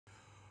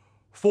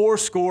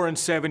fourscore and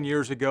 7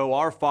 years ago,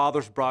 our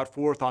fathers brought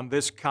forth on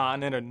this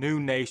continent a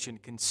new nation,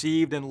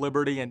 conceived in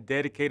liberty and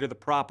dedicated to the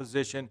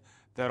proposition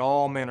that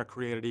all men are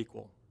created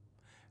equal.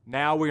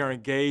 Now we are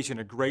engaged in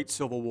a great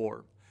civil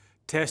war,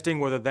 testing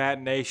whether that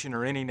nation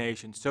or any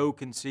nation so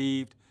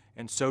conceived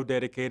and so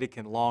dedicated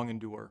can long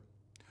endure.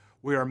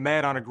 We are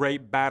met on a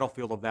great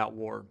battlefield of that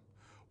war.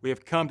 We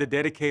have come to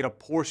dedicate a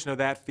portion of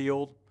that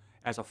field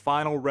as a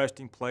final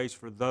resting place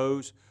for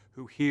those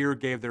who here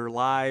gave their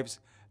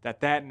lives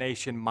that that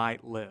nation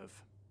might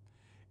live.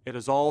 It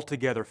is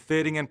altogether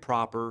fitting and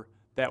proper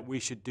that we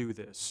should do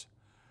this.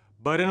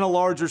 But in a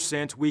larger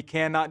sense, we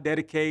cannot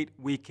dedicate,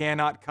 we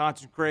cannot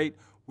consecrate,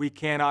 we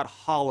cannot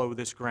hallow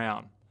this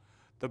ground.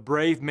 The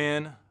brave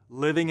men,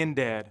 living and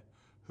dead,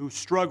 who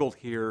struggled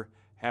here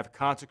have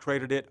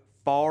consecrated it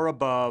far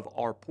above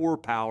our poor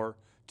power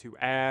to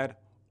add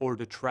or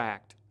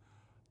detract.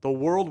 The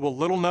world will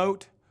little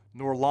note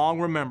nor long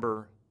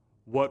remember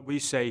what we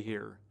say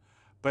here,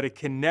 but it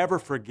can never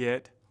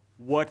forget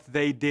what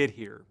they did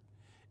here.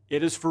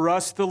 It is for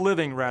us, the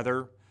living,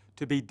 rather,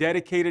 to be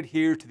dedicated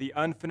here to the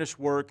unfinished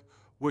work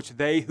which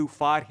they who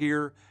fought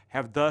here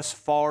have thus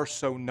far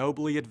so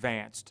nobly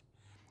advanced.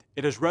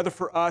 It is rather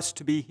for us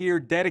to be here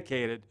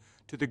dedicated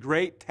to the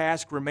great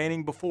task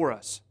remaining before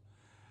us,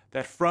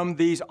 that from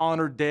these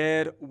honored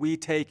dead we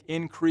take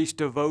increased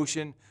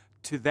devotion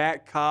to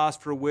that cause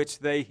for which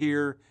they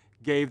here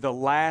gave the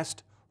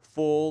last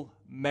full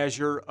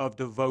measure of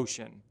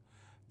devotion,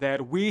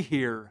 that we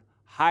here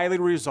highly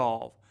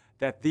resolve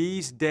that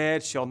these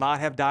dead shall not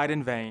have died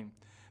in vain,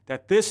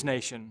 that this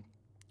nation,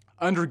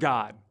 under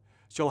God,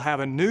 shall have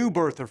a new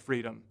birth of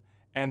freedom,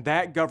 and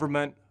that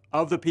government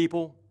of the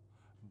people,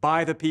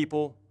 by the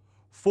people,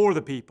 for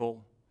the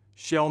people,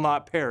 shall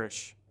not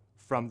perish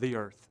from the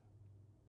earth.